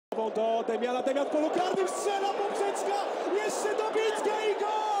do Demjana, Demjan w polu karnym strzela, poprzeczka, jeszcze dobicka i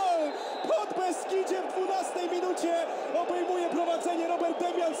gol! Podbeskidzie w 12 minucie obejmuje prowadzenie Robert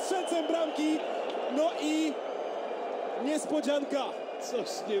Demjan strzelcem bramki. No i niespodzianka. Coś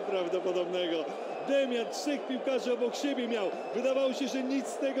nieprawdopodobnej. Demjan 3 piłkarzy obok siebie miał. Wydawało się, że nic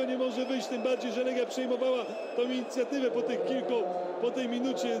z tego nie może wyjść, tym bardziej, że Legia przejmowała tą inicjatywę po tej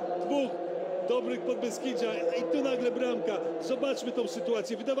minucie dwóch dobrych Podbeskidzia i tu nagle bramka. Zobaczmy tą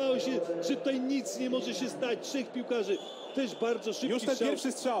sytuację. Wydawało się, że tutaj nic nie może się stać. 3 piłkarzy, też bardzo szybki Już ten strzał.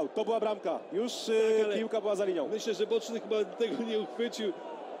 pierwszy strzał, to była bramka. Już ale piłka była za linią. Myślę, że Boczny chyba tego nie uchwycił.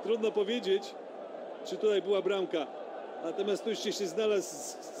 Trudno powiedzieć, czy tutaj była bramka. Natomiast tu jeszcze się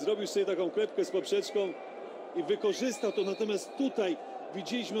znalazł, zrobił sobie taką klepkę z poprzeczką i wykorzystał to. Natomiast tutaj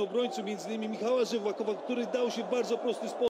widzieliśmy obrońców, między innymi Michała Żewłakowa, który dał się w bardzo prosty sposób.